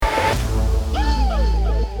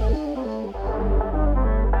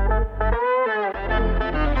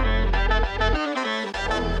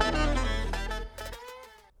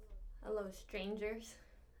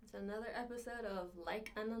another episode of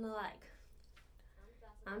Like and Unlike.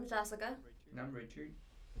 I'm Jessica, And I'm Richard.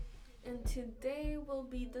 and today we'll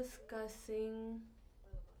be discussing,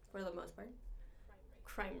 for the most part,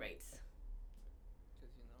 crime rates.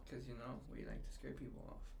 Because, we like to scare people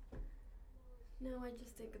off. No, I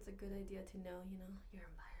just think it's a good idea to know, your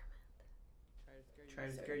environment. Try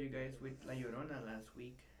to scare you guys with La Llorona last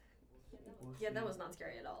week. We'll Yeah, see. that was not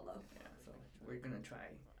scary at all, though. Yeah, so we're gonna try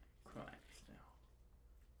crimes now.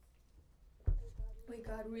 We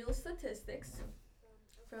got real statistics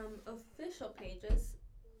from official pages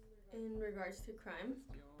in regards to crime.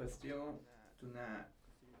 But still, do not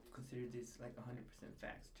consider this like 100%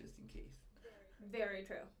 facts, just in case. Very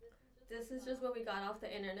true. This is just what we got off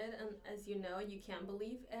the internet, and as you know, you can't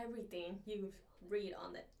believe everything you read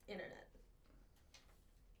on the internet.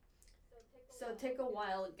 So take a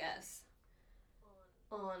wild guess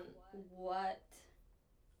on what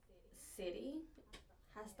city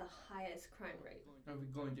has the highest crime rate. Are we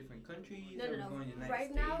going different countries? No. Are we going United Right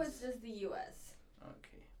States? now it's just the U.S.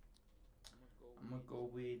 Okay. I'm gonna go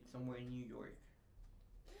with somewhere in New York.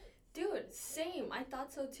 Dude, same. I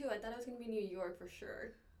thought so too. I thought it was gonna be New York for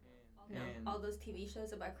sure. No, And- all those TV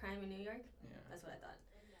shows about crime in New York. Yeah. That's what I thought.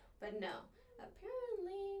 But no,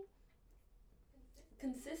 apparently,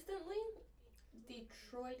 consistently,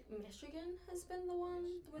 Detroit, Michigan has been the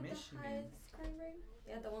one with Michigan. the highest crime rate.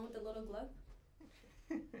 Yeah, the one with the little glove.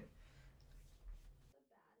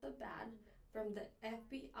 The bad from the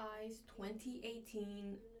FBI's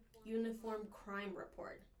 2018 Uniform Crime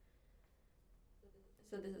Report.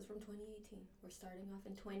 So this is from 2018. We're starting off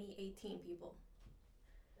in 2018, people.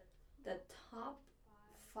 The top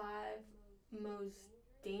 5 most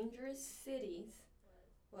dangerous cities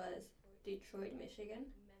was Detroit, Michigan,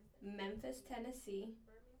 Memphis, Tennessee,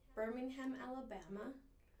 Birmingham, Alabama,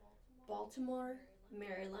 Baltimore,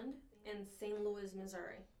 Maryland, and St. Louis,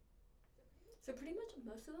 Missouri. So pretty much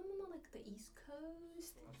most of them are on like the East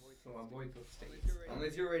Coast. So avoid those states.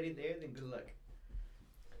 Unless you're already there, then good luck.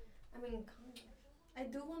 I mean, I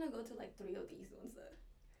do want to go to like 3 of these ones though.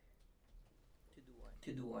 To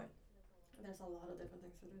do what? There's a lot of different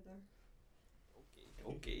things to do there.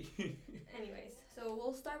 Okay. Anyways, so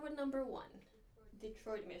we'll start with number 1,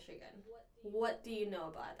 Detroit, Michigan. What do you know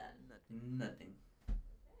about that? Nothing.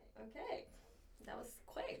 Okay, that was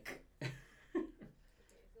quick.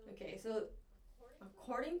 Okay, so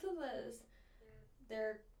according to this,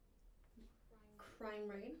 their crime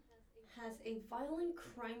rate has a violent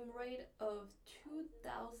crime rate of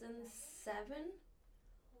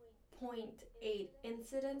 2007.8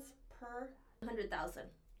 incidents per 100,000.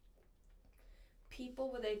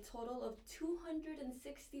 People with a total of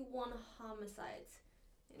 261 homicides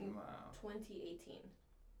in Wow. 2018.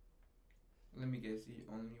 Let me guess, it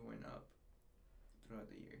only went up throughout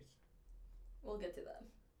the years. We'll get to that.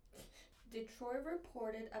 Detroit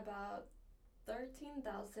reported about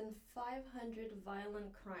 13,500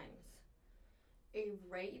 violent crimes, a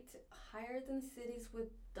rate higher than cities with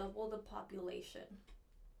double the population.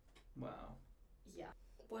 Wow. Yeah.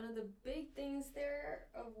 One of the big things there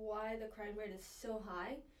of why the crime rate is so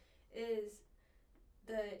high is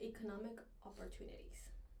the economic opportunities.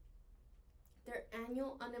 Their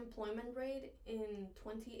annual unemployment rate in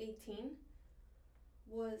 2018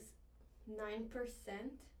 was 9%,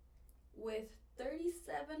 with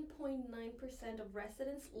 37.9% of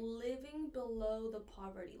residents living below the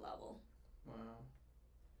poverty level. Wow.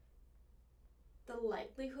 The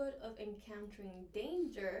likelihood of encountering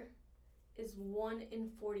danger is 1 in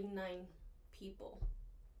 49 people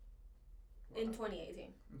in Wow.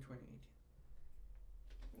 2018. In 2018.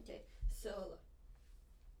 Okay, so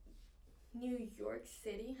New York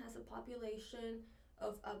City has a population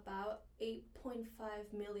of about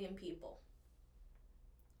 8.5 million people.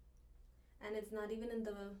 And it's not even in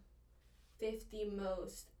the 50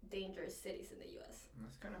 most dangerous cities in the US.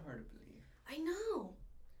 That's kind of hard to believe. I know!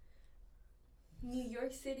 New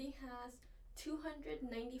York City has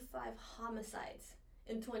 295 homicides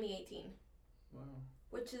in 2018, Wow.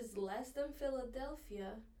 which is less than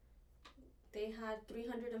Philadelphia. They had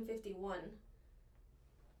 351,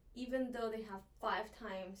 even though they have 5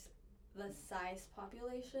 times the size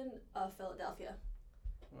population of Philadelphia.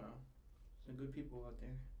 Wow. Some good people out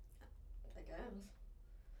there. I guess.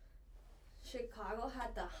 Chicago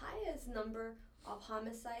had the highest number of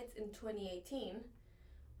homicides in 2018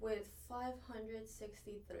 with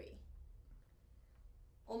 563.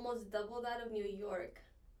 Almost double that of New York,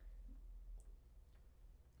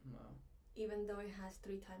 Wow. even though it has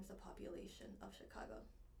 3 times the population of Chicago.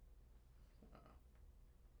 Wow.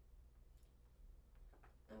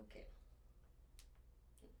 Okay.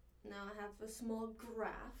 Now I have a small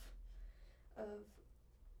graph of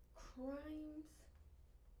crimes.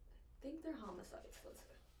 I think they're homicides. Let's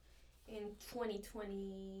see. In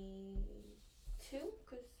 2022,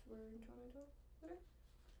 because we're in Toronto.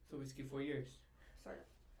 So we skip 4 years. Sort of.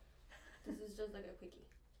 This is just like a quickie.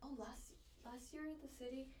 Oh, last year the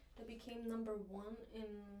city that became number 1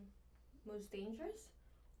 in most dangerous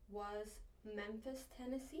was Memphis,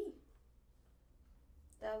 Tennessee.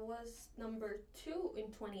 That was number 2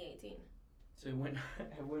 in 2018. So it went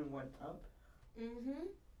up? Mm-hmm.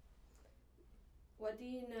 What do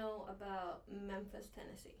you know about Memphis,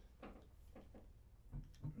 Tennessee?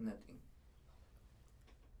 Nothing.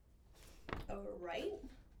 Alright.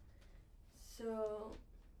 So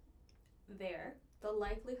there, the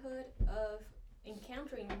likelihood of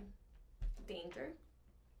encountering danger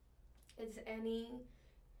is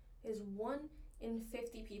 1 in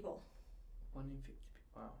 50 people. 1 in 50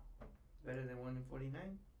 people. Wow. Better than 1 in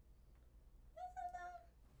 49?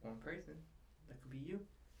 One person. That could be you.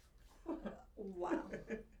 Wow.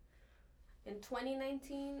 In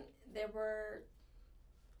 2019, there were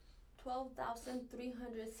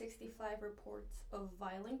 12,365 reports of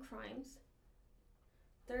violent crimes,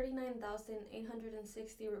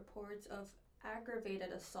 39,860 reports of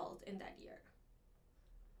aggravated assault in that year.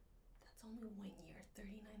 That's only 1 year,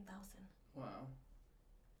 39,000. Wow.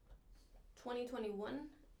 2021,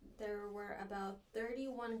 there were about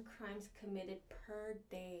 31 crimes committed per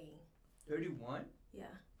day. 31?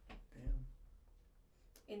 Yeah. Damn.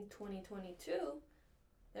 In 2022,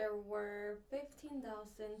 there were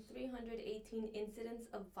 15,318 incidents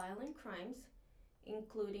of violent crimes,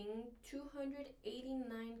 including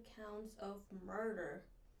 289 counts of murder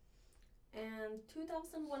and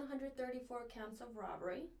 2,134 counts of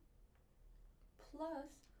robbery,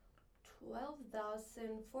 plus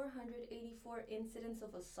 12,484 incidents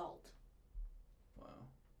of assault. Wow.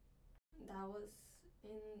 That was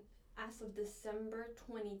as of December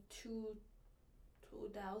 22,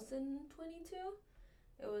 2022.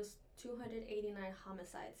 It was 289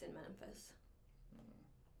 homicides in Memphis.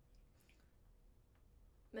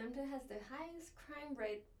 Memphis has the highest crime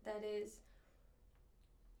rate, that is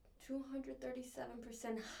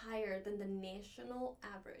 237% higher than the national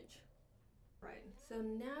average. Right, so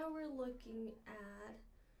now we're looking at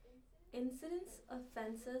incidents,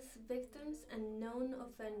 offenses, victims, and known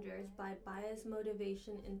offenders by bias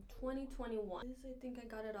motivation in 2021. I think I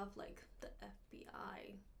got it off like the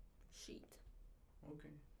FBI sheet.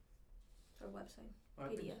 Okay. Our website.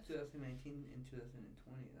 What happened PDF. to 2019 and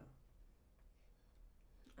 2020 though?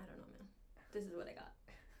 I don't know, man. This is what I got.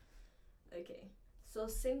 Okay, so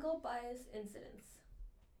single bias incidents.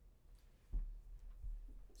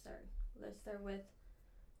 Sorry, let's start with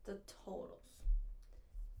the totals.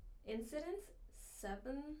 Incidents,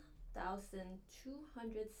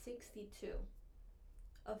 7,262.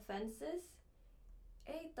 Offenses,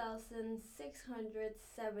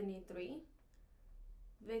 8,673.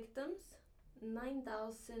 Victims,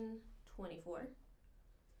 9,024.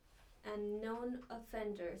 And known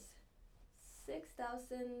offenders,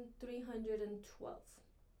 6,312.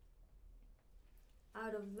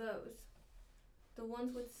 Out of those, the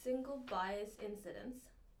ones with single bias incidents,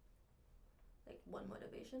 like one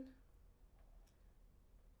motivation,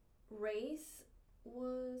 race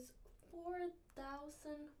was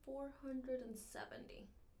 4,470.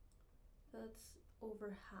 That's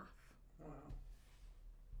over half. Wow.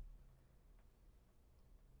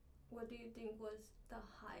 What do you think was the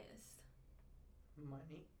highest?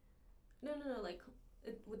 Money? No, like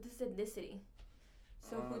with this ethnicity.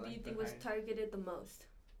 So who do like you the think was highest. targeted the most?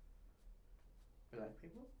 Black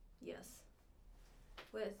people? Yes.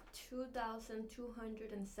 With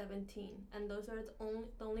 2,217, and those are the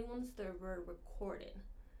only ones that were recorded.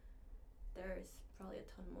 There's probably a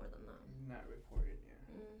ton more than that. Not reported, yeah.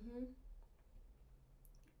 Mhm.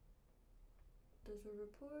 Those were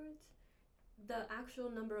reports. The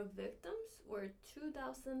actual number of victims were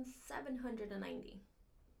 2,790.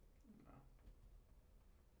 Wow.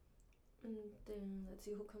 And then let's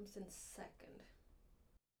see who comes in second.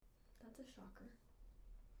 That's a shocker.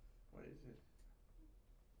 What is it?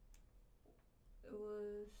 It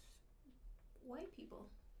was white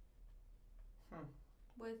people. Huh.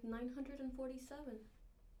 With 947.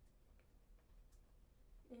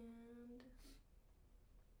 And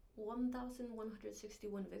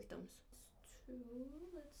 1,161 victims. 2,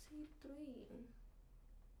 let's see, 3.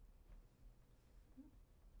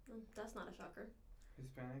 That's not a shocker.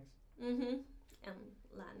 Hispanics? Mm-hmm. And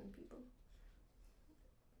Latin people.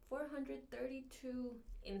 432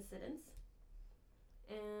 incidents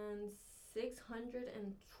and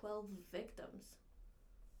 612 victims.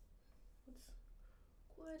 That's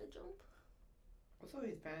quite a jump. Also,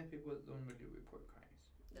 Hispanic people don't really report crimes.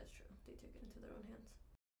 That's true. They took it into their own hands.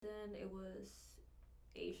 Then it was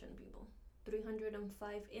Asian people.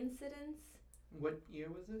 305 incidents. What year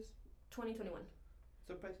was this? 2021.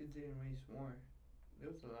 Surprised it didn't raise more. There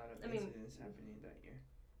was a lot of incidents happening that year.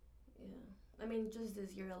 Yeah. I mean, just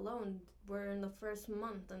this year alone, we're in the first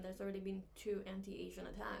month and there's already been 2 anti-Asian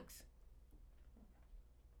attacks.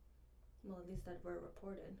 Well, at least that were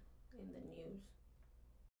reported in the news.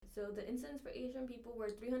 So the incidents for Asian people were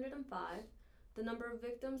 305. The number of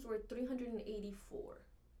victims were 384.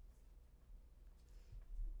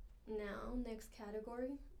 Now, next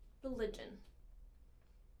category, religion.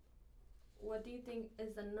 What do you think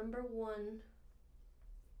is the number 1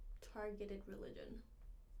 targeted religion?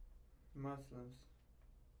 Muslims.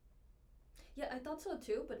 Yeah, I thought so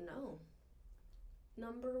too, but no.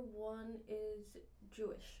 Number 1 is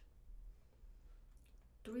Jewish.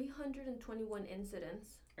 321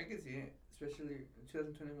 incidents. I can see it, especially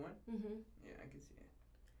 2021. Mm-hmm. Yeah, I can see it.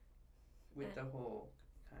 With the whole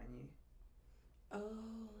Kanye.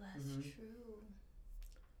 Oh, that's true.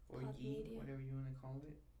 Or Pop Yee, media. whatever you want to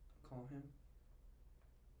call him.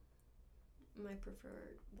 My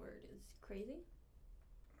preferred word is crazy.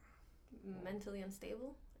 Mentally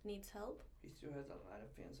unstable. Needs help. He still has a lot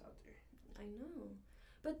of fans out there. I know.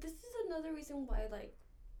 But this is another reason why, like,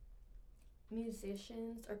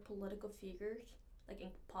 musicians or political figures, like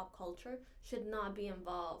in pop culture, should not be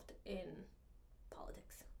involved in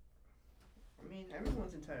politics. I mean,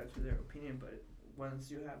 everyone's entitled to their opinion, but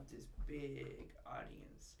once you have this big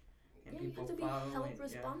audience and people you have to following, be held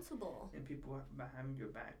responsible. and people behind your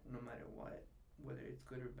back, no matter what, whether it's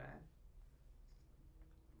good or bad,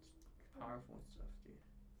 it's powerful stuff, dude.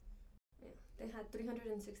 Yeah, they had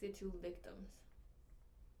 362 victims.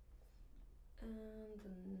 And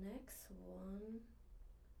the next one,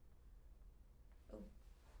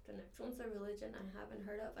 the next one's a religion I haven't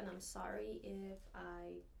heard of, and I'm sorry if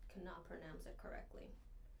I cannot pronounce it correctly.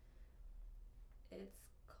 It's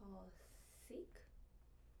called Sikh.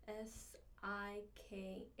 S-I-K-H.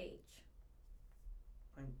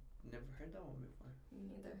 I never heard that one before. Me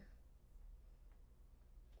neither.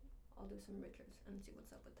 I'll do some research and see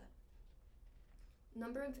what's up with that.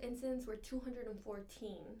 Number of incidents were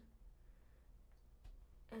 214.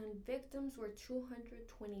 And victims were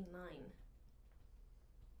 229.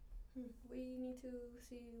 We need to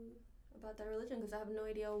see about that religion because I have no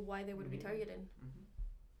idea why they would be targeted.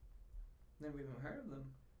 Never even heard of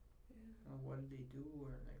them. Yeah. What did they do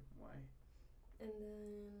or like why? And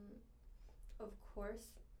then, of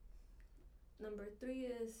course, number 3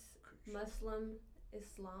 is Muslim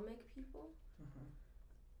Islamic people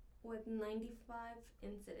with 95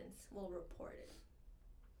 incidents, reported.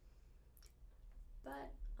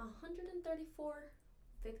 But 134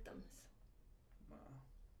 victims. Wow.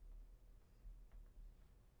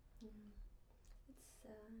 It's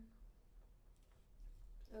sad.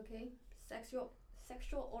 Okay, sexual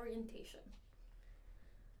orientation.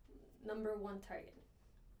 Number 1 target.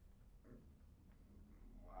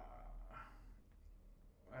 Wow.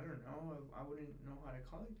 I don't know. I wouldn't know how to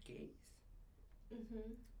call it. Gays.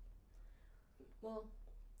 Well,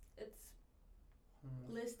 it's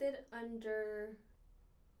listed under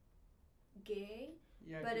gay,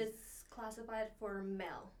 but it's classified for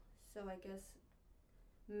male. So I guess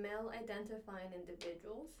male identifying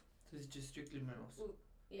individuals. So it's just strictly males.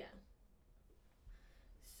 Yeah.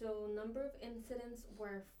 So number of incidents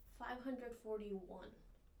were 541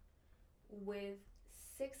 with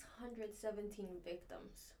 617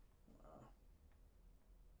 victims. Wow.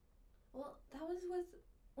 Well, that was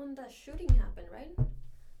when the shooting happened, right?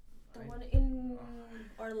 The one in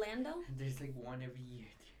Orlando? There's like one every year.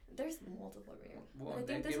 There's multiple every year. Well, I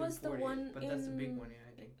think this was the one but that's a big one, yeah,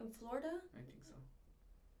 I think. In Florida? I think so.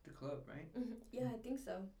 The club, right? Yeah, I think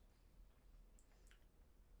so.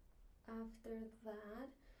 After that,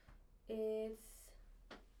 it's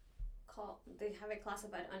called, they have it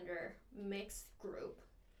classified under mixed group.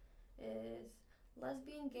 Is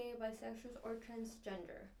lesbian, gay, bisexual, or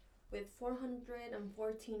transgender with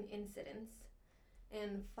 414 incidents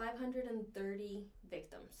and 530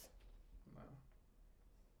 victims. Wow.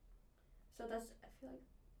 So that's, I feel like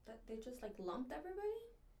that they just like lumped everybody?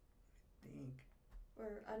 I think.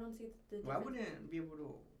 Or I don't see the difference. Well, I wouldn't be able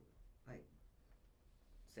to like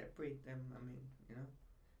separate them, I mean, you know?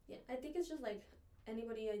 Yeah, I think it's just like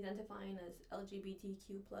anybody identifying as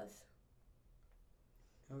LGBTQ+.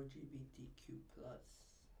 LGBTQ+.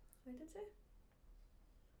 I did say.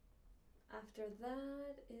 After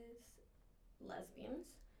that is lesbians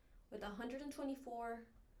with 124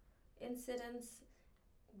 incidents,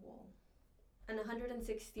 and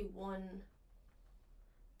 161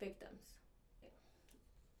 victims.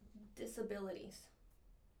 Disabilities.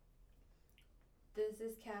 This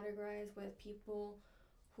is categorized with people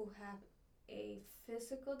who have a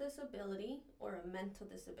physical disability or a mental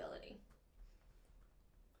disability.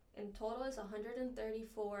 In total, it's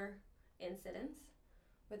 134 incidents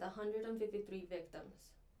with 153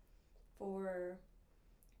 victims. For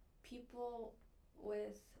people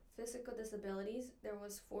with physical disabilities, there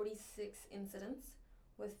was 46 incidents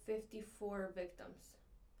with 54 victims.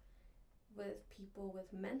 With people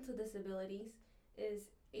with mental disabilities is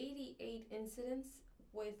 88 incidents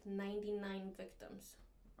with 99 victims.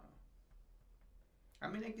 I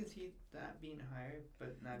mean, I can see that being higher,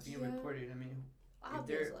 but not being Yeah. reported. I mean, if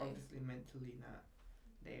Obviously. they're obviously mentally not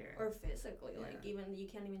there. Or physically, Yeah. like even you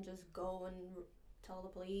can't even just go and tell the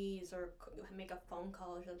police or make a phone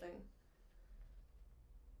call or something.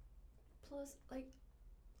 Plus, like,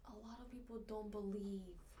 a lot of people don't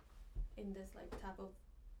believe in this like type of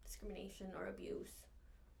discrimination or abuse,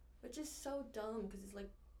 which is so dumb because it's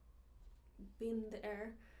like been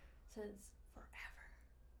there since forever.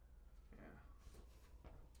 Yeah.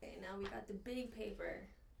 Okay, now we got the big paper.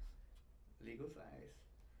 Legal size.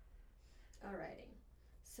 Alrighty.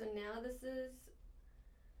 So now this is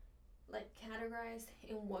like categorized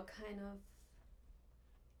in what kind of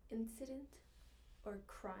incident or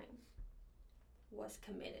crime was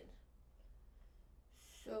committed.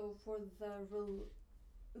 So for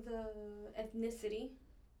the ethnicity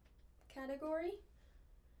category,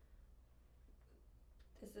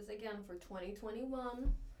 this is again for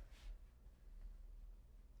 2021.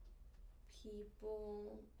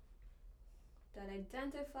 People that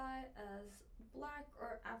identify as Black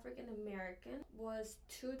or African American was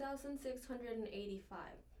 2,685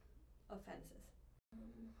 offenses.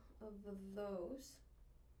 Of those,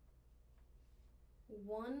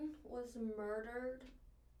 one was murdered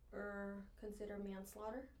or considered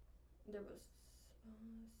manslaughter. There was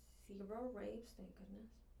 0 rapes, thank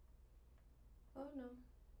goodness. Oh no.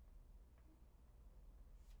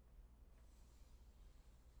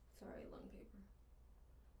 Sorry, long paper.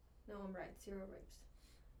 No, I'm right, 0 rapes.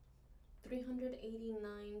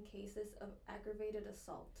 389 cases of aggravated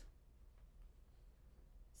assault.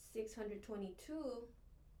 622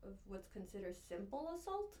 of what's considered simple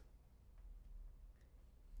assault.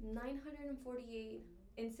 948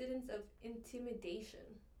 incidents of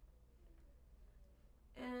intimidation.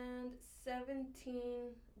 And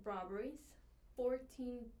 17 robberies,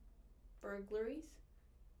 14 burglaries.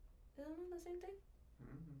 Isn't that the same thing?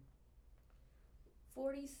 Mm-hmm.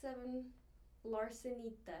 47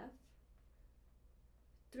 larceny theft,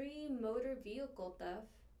 3 motor vehicle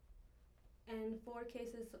theft, and 4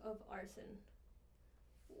 cases of arson.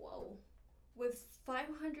 Whoa. With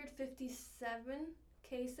 557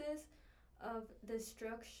 cases of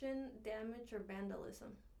destruction, damage, or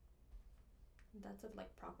vandalism. That's of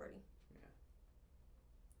like property. Yeah.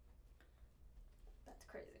 That's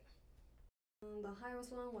crazy. The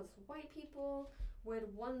highest one was white people with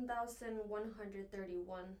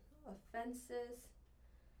 1,131 offenses,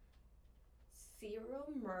 0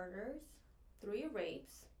 murders, 3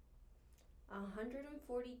 rapes,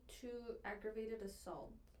 142 aggravated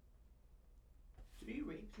assault. 3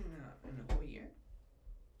 rapes in a whole year?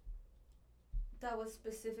 That was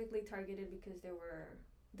specifically targeted because the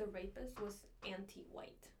rapist was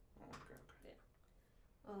anti-white. Oh, okay.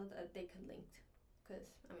 That they could link, because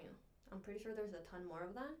I mean I'm pretty sure there's a ton more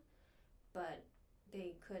of that, but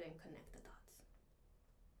they couldn't connect the dots,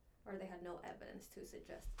 or they had no evidence to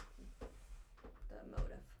suggest the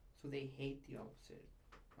motive. So they hate the opposite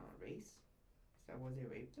race? Is that why they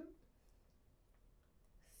raped them?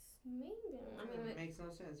 Maybe. I mean, it makes no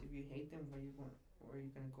sense. If you hate them, where are you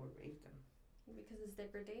gonna go rape them? Because it's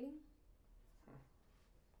degrading. Huh.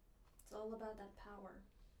 It's all about that power.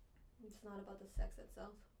 It's not about the sex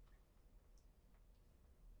itself.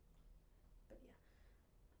 But yeah.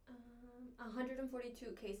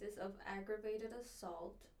 142 cases of aggravated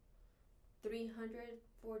assault,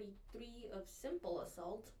 343 of simple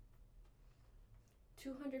assault,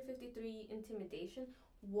 253 intimidation.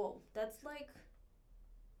 Whoa, that's like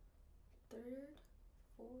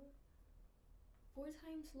four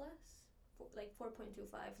times less. Like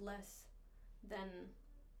 4.25 less than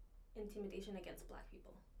intimidation against Black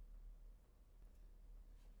people.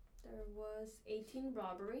 There was 18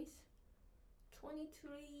 robberies,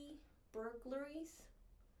 23 burglaries,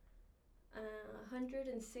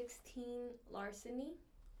 116 larceny,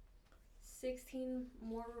 16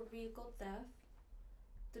 motor vehicle theft,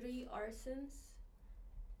 3 arsons,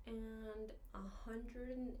 and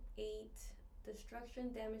 108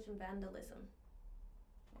 destruction, damage, and vandalism.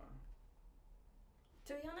 Wow.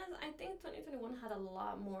 To be honest, I think 2021 had a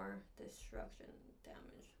lot more destruction,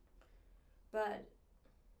 damage. But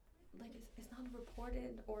like it's not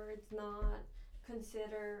reported or it's not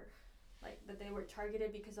considered like that they were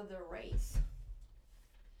targeted because of their race.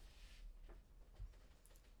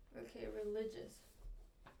 Okay, religious.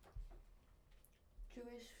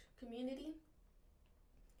 Jewish community,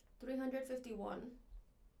 351.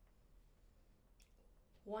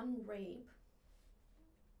 1 rape,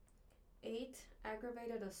 8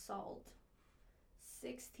 aggravated assault,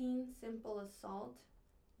 16 simple assault,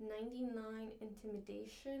 99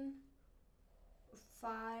 intimidation,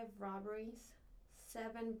 5 robberies,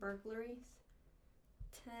 7 burglaries,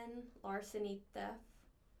 10 larceny theft,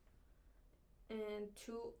 and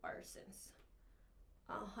 2 arsons.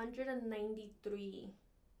 193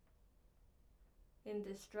 in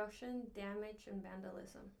destruction, damage, and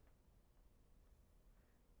vandalism.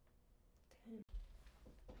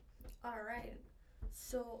 Alright,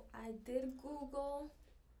 so I did Google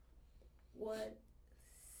what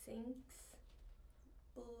Sinks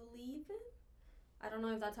believe in. I don't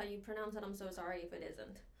know if that's how you pronounce it, I'm so sorry if it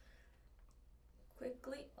isn't.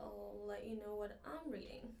 Quickly, I'll let you know what I'm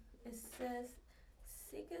reading. It says,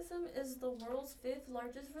 Sikhism is the world's 5th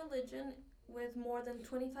largest religion with more than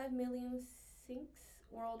 25 million Sikhs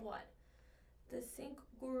worldwide. The Sikh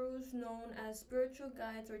gurus, known as spiritual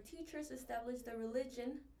guides or teachers, established the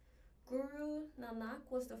religion. Guru Nanak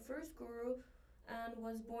was the first guru and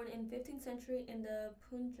was born in 15th century in the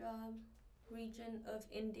Punjab region of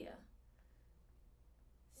India.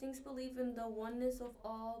 Sikhs believe in the oneness of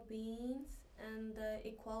all beings and the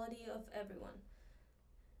equality of everyone.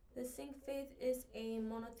 The Sikh faith is a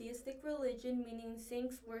monotheistic religion, meaning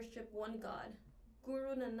Sikhs worship one God.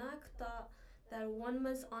 Guru Nanak thought that one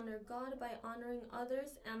must honor God by honoring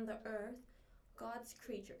others and the earth, God's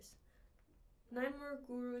creatures. 9 more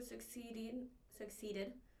gurus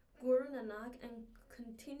succeeded Guru Nanak and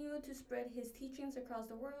continued to spread his teachings across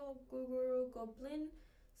the world. Guru Gobind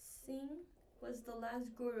Singh was the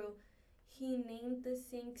last guru. He named the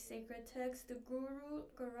Sikh sacred text the Guru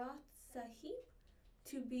Granth Sahib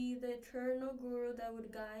to be the eternal guru that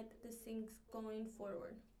would guide the Sikhs going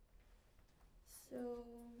forward. So,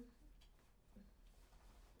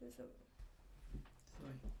 there's a...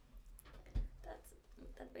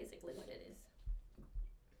 That's basically what it is.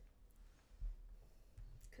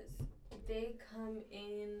 Because they come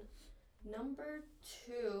in number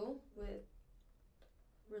 2 with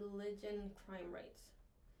religion crime rates.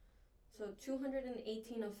 So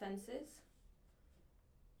 218 offenses,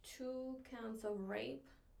 2 counts of rape,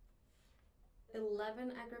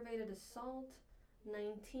 11 aggravated assault,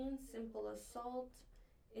 19 simple assault,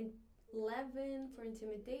 11 for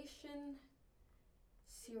intimidation,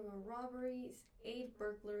 0 robberies, 8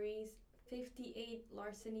 burglaries, 58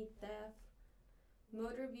 larceny theft.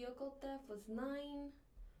 Motor vehicle theft was 9,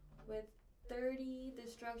 with 30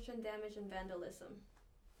 destruction, damage, and vandalism.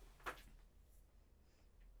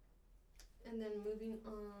 And then moving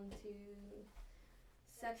on to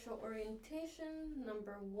sexual orientation,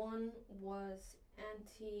 number 1 was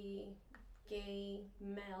anti-gay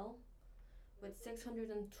male with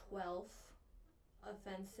 612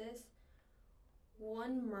 offenses,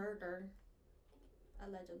 1 murder,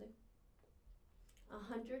 allegedly,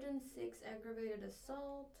 106 aggravated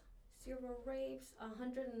assault, 0 rapes,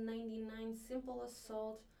 199 simple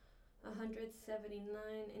assault, 179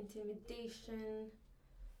 intimidation,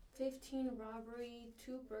 15 robbery,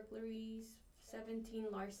 2 burglaries, 17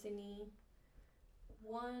 larceny,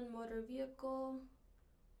 1 motor vehicle,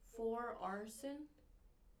 4 arson,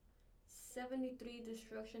 73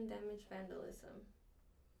 destruction, damage, vandalism.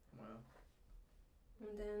 Wow.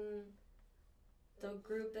 And then the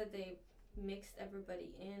group that they mixed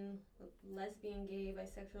everybody in, lesbian, gay,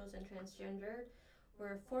 bisexuals, and transgender,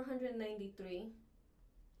 were 493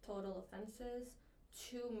 total offenses,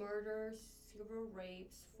 2 murders, 0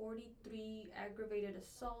 rapes, 43 aggravated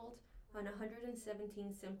assault, and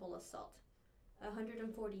 117 simple assault,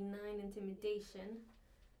 149 intimidation,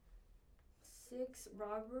 6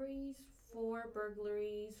 robberies, 4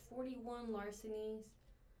 burglaries, 41 larcenies,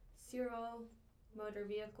 0 motor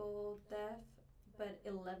vehicle theft, but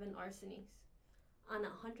 11 arsonies, and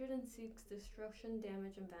 106 destruction,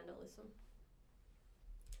 damage, and vandalism.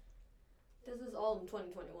 This is all in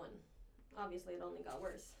 2021. Obviously, it only got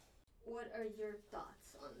worse. What are your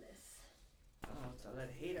thoughts on this? Oh, it's a lot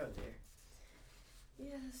of hate out there.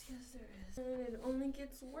 Yes, there is. And it only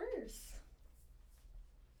gets worse.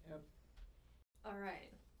 Yep.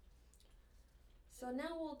 Alright. So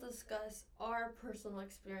now we'll discuss our personal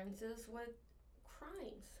experiences with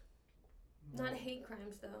crimes. Not hate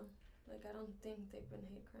crimes, though. Like, I don't think they've been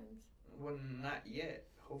hate crimes. Well, not yet.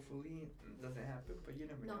 Hopefully it doesn't happen, but you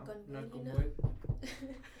never know. Knock on wood, Knock you on know? wood.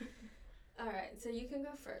 Alright, so you can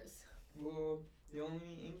go first. Well, the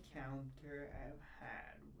only encounter I've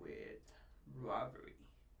had with robbery,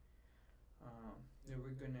 they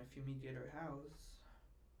were gonna fumigate our house.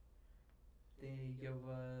 They gave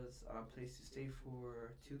us a place to stay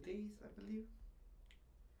for 2 days, I believe.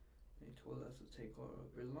 They told us to take all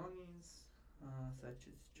our belongings, such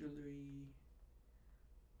as jewelry,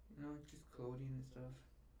 just clothing and stuff.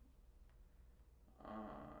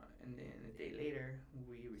 And then a day later,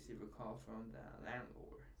 we received a call from the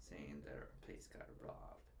landlord saying that our place got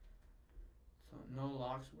robbed. So no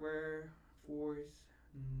locks were forced,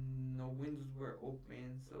 no windows were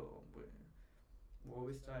open. So we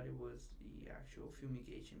always thought it was the actual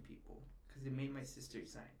fumigation people, because they made my sister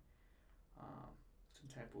sign some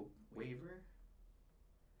type of waiver,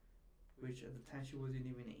 which at the time she wasn't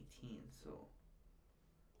even 18. So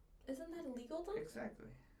Isn't that illegal though? exactly.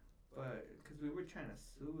 But because we were trying to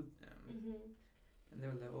sue them, and they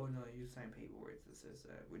were like, "Oh no, you signed paperwork that says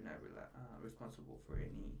we're not responsible for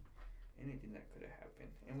anything that could have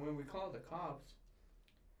happened." And when we called the cops,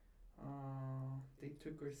 they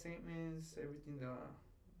took our statements, everything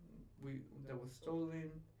that was stolen.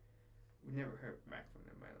 We never heard back from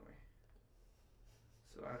them, by the way.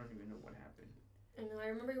 So I don't even know what happened. I know. I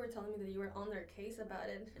remember you were telling me that you were on their case about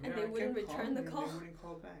it, and Yeah, they I wouldn't kept return the calling call. them, They wouldn't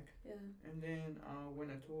call back. Yeah. And then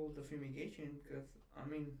when I told the fumigation, because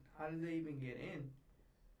how did they even get in?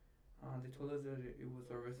 They told us that it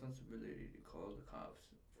was our responsibility to call the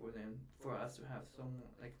cops for us to have someone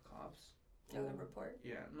like cops. Go and report.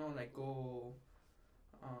 Yeah, no, like go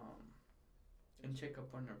and check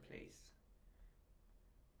up on our place.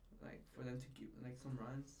 Like for them to keep like some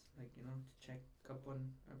runs, like to check up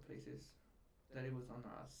on our places, that it was on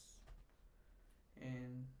us.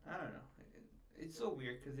 And I don't know, it's so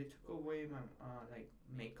weird because they took away my like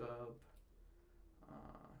makeup.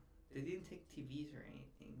 They didn't take TVs or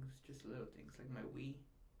anything. It was just little things like my Wii.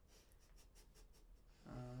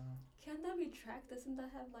 Can't that be tracked? Doesn't that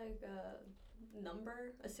have like a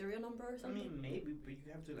number, a serial number or I something? mean, maybe, but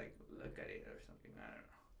you have to like look at it or something. I don't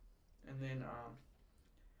know. And then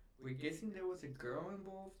we're guessing there was a girl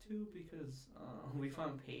involved too, because we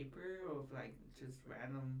found paper of like just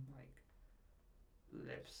random like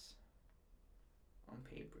lips on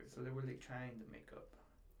paper. So they were like trying the makeup.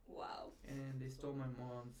 Wow. And they stole my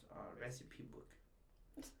mom's recipe book.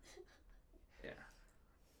 Yeah.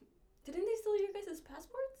 Didn't they steal your guys'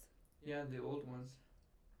 passports? Yeah, the old ones.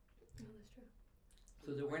 No, that's true.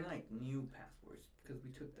 So they weren't like new passports because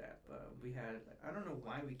we took that, but we had I don't know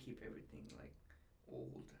why we keep everything like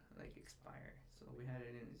old, like expired. So we had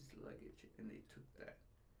it in his luggage, and they took that.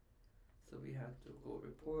 So we had to go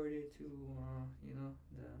report it to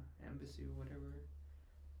the embassy or whatever.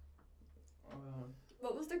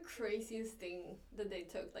 What was the craziest thing that they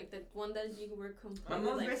took? Like the one that you were My completely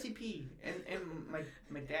mom's like recipe and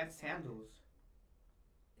my dad's sandals.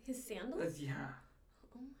 his sandals? Yeah.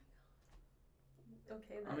 Oh my god.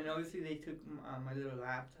 Okay. Then. I mean, obviously they took my little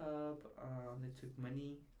laptop. They took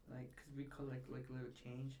money, like, cause we collect like little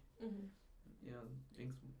change. Mhm.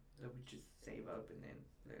 Things that we just save up and then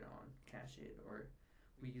later on cash it, or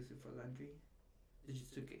we use it for laundry. They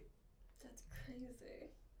just took it. That's crazy.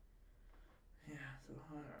 Yeah. So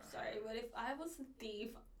I don't know. Sorry, but if I was a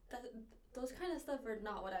thief, those kind of stuff are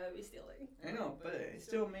not what I would be stealing. I know, but it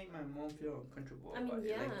still made my mom feel uncomfortable. I mean, about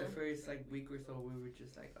it. Like yeah. the first week or so, we were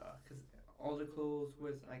just like, cause all the clothes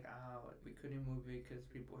was like out. We couldn't move it because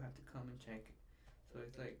people had to come and check it. So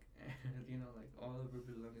it's like, like all of our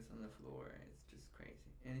belongings on the floor. It's just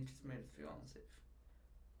crazy, and it just made us feel unsafe.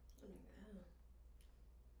 Oh yeah.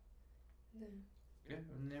 Yeah. Yeah,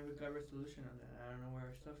 we never got resolution on that. I don't know where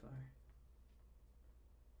our stuff are.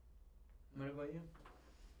 What about you?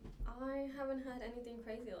 I haven't had anything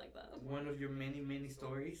crazy like that. One of your many, many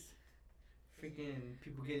stories? Freaking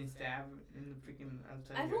people getting stabbed in the freaking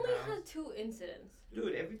outside I've your only house. had 2 incidents.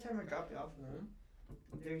 Dude, every time I drop you off home,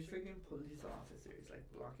 there's freaking police officers like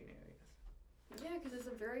blocking areas. Yeah, because it's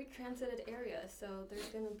a very transited area, so there's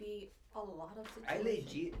gonna be a lot of situations. I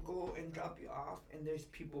legit go and drop you off, and there's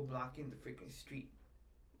people blocking the freaking street.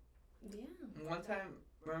 Yeah. One time,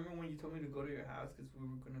 remember when you told me to go to your house because we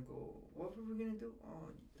were gonna go? What were we gonna do? Oh,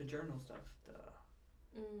 the journal stuff.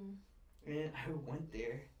 And I went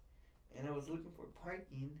there, and I was looking for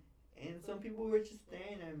parking, and some people were just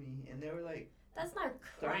staring at me, and they were like, That's not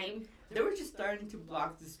crime. they were just starting to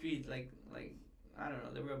block the street, like I don't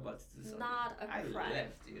know, they were about to do something. Not a I crime.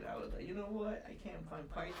 left, dude. I was like, you know what? I can't find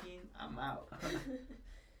parking. I'm out.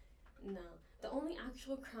 No. The only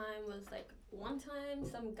actual crime was like one time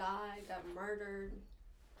some guy got murdered,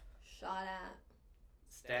 shot at,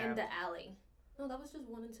 in Stabbed. the alley. No, that was just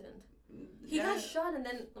one incident. He got shot, and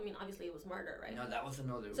then, I mean, obviously it was murder, right? No, that was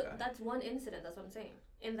another So guy. that's one incident, that's what I'm saying.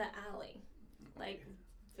 In the alley. Like,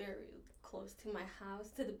 very close to my house,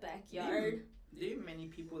 to the backyard. Did many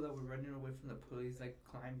people that were running away from the police, like,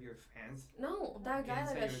 climb your fence? No, that guy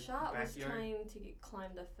that Inside got your shot was backyard? trying to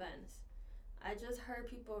climb the fence. I just heard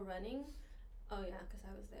people running. Oh, yeah, because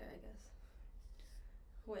I was there, I guess.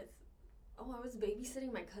 I was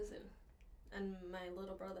babysitting my cousin and my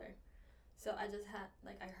little brother. So I just had,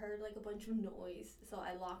 like, I heard, like, a bunch of noise. So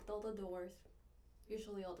I locked all the doors.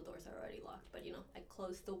 Usually all the doors are already locked, but, you know, I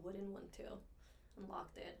closed the wooden one, too, and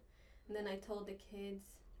locked it. And then I told the kids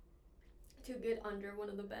to get under one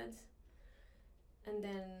of the beds. And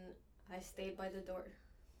then I stayed by the door.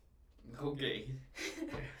 Okay.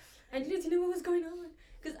 I needed to know what was going on.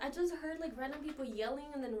 Because I just heard, like, random people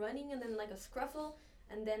yelling and then running and then, like, a scruffle.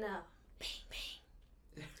 And then a bang,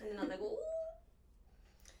 bang. And then I was like, ooh.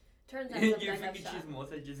 Turns out some You're guy got freaking shot.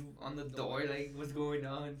 chismosa just on the door, like, what's going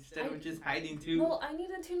on, instead of just hiding too. Well, I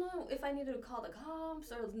needed to know if I needed to call the cops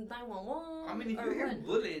or 911. I mean, if or you hear run.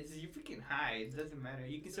 bullets, you freaking hide. Doesn't matter.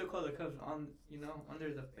 You can still call the cops on,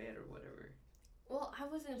 under the bed or whatever. Well, I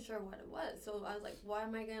wasn't sure what it was. So I was like, why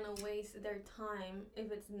am I going to waste their time if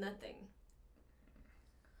it's nothing?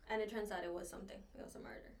 And it turns out it was something. It was a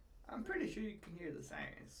murder. I'm pretty sure you can hear the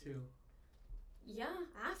sirens too. Yeah,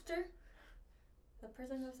 after. The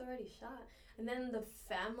person was already shot. And then the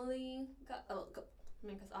family got,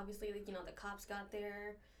 because obviously, like, the cops got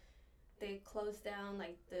there. They closed down,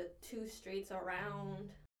 like, the 2 streets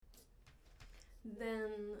around.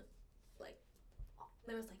 Then, like,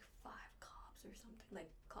 there was, like, 5 cops or something,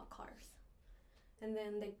 like, cop cars. And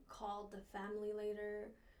then they called the family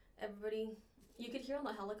later. Everybody, you could hear on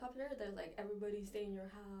the helicopter, they're like, everybody stay in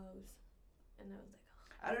your house. And I was like,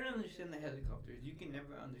 I don't understand the helicopters. You can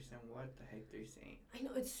never understand what the heck they're saying. I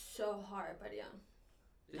know it's so hard, but yeah.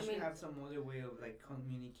 They should have some other way of, like,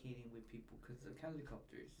 communicating with people, because the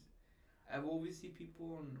helicopters, I've always see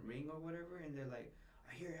people on Ring or whatever, and they're like,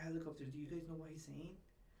 I hear a helicopter. Do you guys know what he's saying?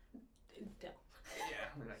 No.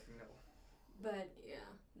 Yeah, we're like, no. But yeah,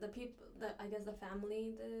 I guess the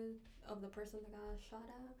family of the person that got shot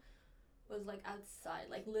at was, like,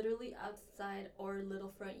 outside, like, literally outside our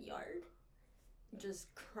little front yard,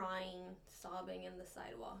 just crying, sobbing in the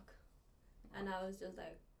sidewalk. And I was just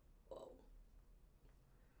like, whoa.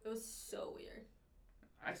 It was so weird.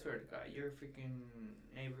 I swear to God, your freaking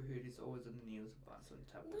neighborhood is always on the news about some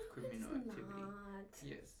type of criminal it's activity. Not.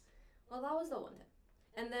 Yes. Well, that was the one time.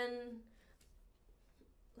 And then,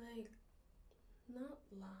 like, not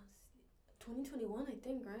last 2021, I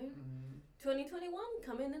think, right? Mm-hmm. 2021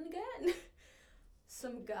 coming in again.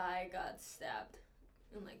 Some guy got stabbed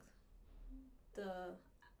in, like,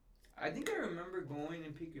 I think I remember going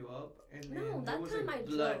and pick you up, and then No, there that was time like I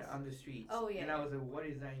blood drove. on the streets. Oh, yeah. And I was like, "What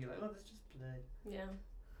is that?" And you're like, "Oh, that's just blood." Yeah.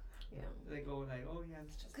 They go like, "Oh yeah,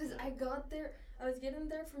 it's just." Because blood. I got there, I was getting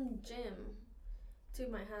there from gym to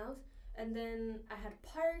my house, and then I had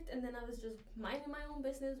parked, and then I was just minding my own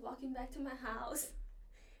business, walking back to my house,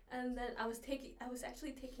 and then I was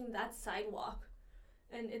actually taking that sidewalk,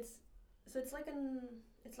 and it's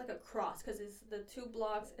like a cross, because it's the 2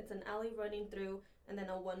 blocks, it's an alley running through, and then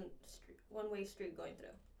a one-way street going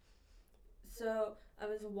through. So I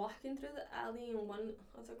was walking through the alley in one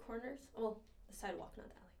of the corners, well, the sidewalk, not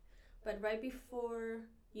the alley, but right before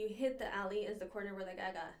you hit the alley is the corner where the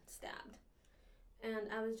guy got stabbed.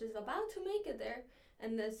 And I was just about to make it there,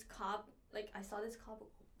 and this cop, like, I saw this cop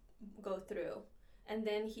go through, and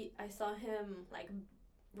then I saw him, like,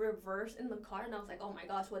 reverse in the car, and I was like, oh my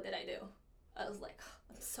gosh, what did I do? I was like,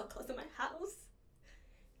 I'm so close to my house.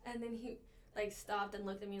 And then he, like, stopped and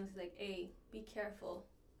looked at me and was like, hey, be careful.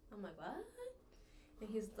 I'm like, what? And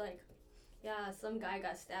he's like, yeah, some guy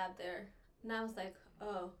got stabbed there. And I was like,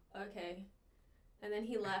 oh, okay. And then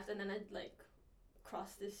he left, and then I, like,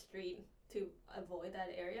 crossed the street to avoid that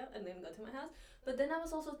area and then go to my house. But then I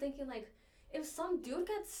was also thinking, like, if some dude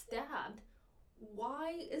got stabbed,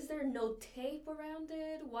 why is there no tape around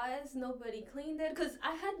it? Why has nobody cleaned it? Because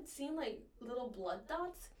I had seen, like, little blood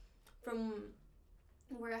dots from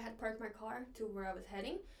where I had parked my car to where I was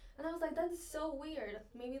heading. And I was like, that's so weird.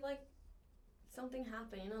 Maybe, like, something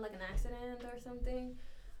happened, like an accident or something.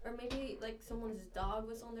 Or maybe, like, someone's dog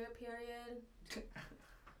was on their period.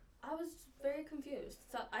 I was very confused.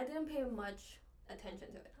 So I didn't pay much attention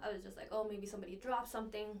to it. I was just like, oh, maybe somebody dropped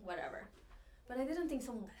something, whatever. But I didn't think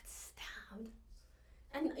someone got stabbed.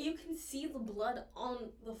 And you can see the blood on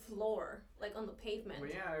the floor, like on the pavement. Well,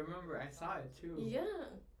 yeah, I remember. I saw it too. Yeah.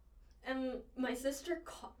 And my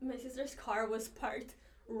sister's car was parked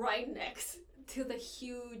right next to the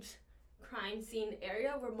huge crime scene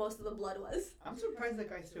area where most of the blood was. I'm surprised that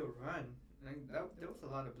guy still run. Like there was a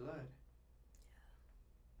lot of blood.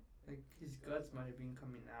 Like his guts might have been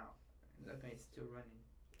coming out. And that guy's still running.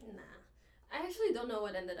 Nah. I actually don't know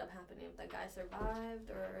what ended up happening. If that guy survived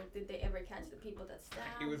or did they ever catch the people that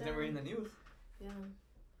stabbed He was him? never in the news. Yeah.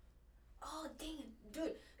 Oh, dang it.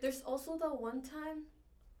 Dude, there's also the one time,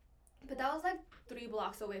 but that was like 3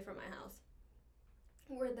 blocks away from my house,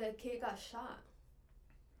 where the kid got shot.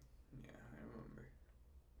 Yeah, I remember.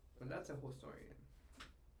 But that's a whole story.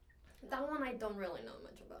 That one I don't really know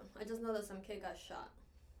much about. I just know that some kid got shot.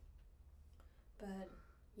 But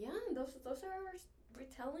yeah, those are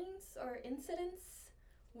retellings or incidents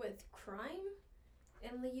with crime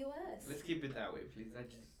in the U.S. Let's keep it that way, please.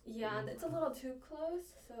 Yeah, it's a little too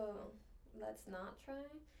close, so let's not try.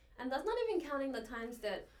 And that's not even counting the times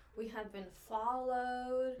that we have been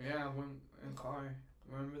followed. Yeah, when in car.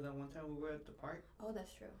 Remember that one time we were at the park? Oh,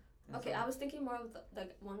 that's true. And Okay, I was thinking more of the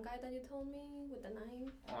one guy that you told me with the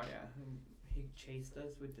knife. Oh yeah, he chased us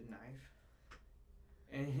with the knife.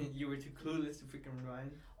 And you were too clueless to freaking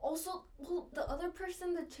run. Also, well, the other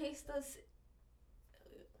person that chased us.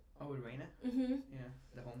 Oh, with Reina? Mm-hmm. Yeah,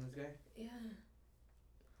 the homeless guy. Yeah.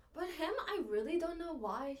 But him, I really don't know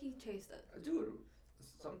why he chased us. Dude,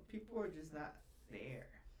 some people are just not there.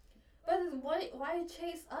 But why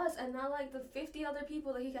chase us and not like the 50 other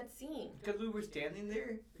people that he had seen? Because we were standing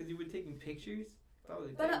there, because you were taking pictures.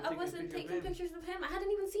 Probably. But they were I wasn't picture of taking him. pictures of him. I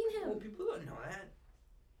hadn't even seen him. Well, people don't know that.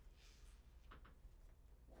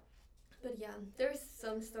 But yeah, there's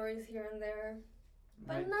some stories here and there.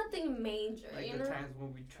 But Like, nothing major, like you the know? times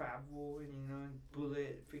when we travel and,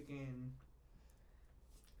 Bullet freaking.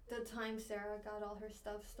 The time Sarah got all her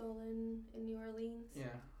stuff stolen in New Orleans. Yeah,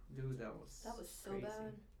 dude, that was So crazy.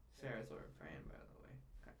 bad. Sarah's our friend, by the way.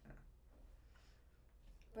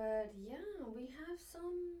 But yeah, we have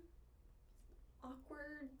some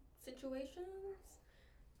awkward situations.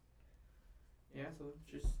 Yeah, so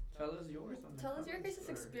just tell us yours. On the Tell us your comments, guys'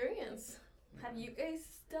 or- experience. Have you guys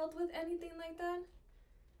dealt with anything like that?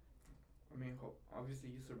 I mean, obviously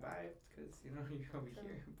you survived because you're over True.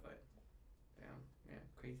 here, but damn, yeah,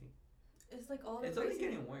 crazy. It's like all the It's only crazy,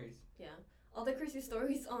 getting worse. yeah, all the crazy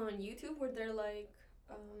stories on YouTube where they're like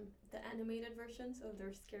the animated versions of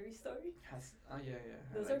their scary story. Yeah.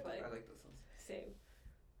 Those I are like fun. I like those ones. Same.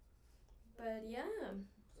 But yeah,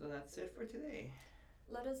 So that's it for today.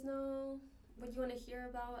 let us know what you want to hear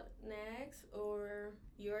about next or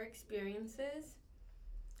your experiences,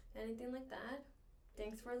 anything like that.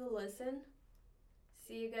 Thanks for the listen.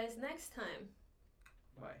 See you guys next time.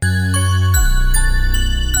 Bye.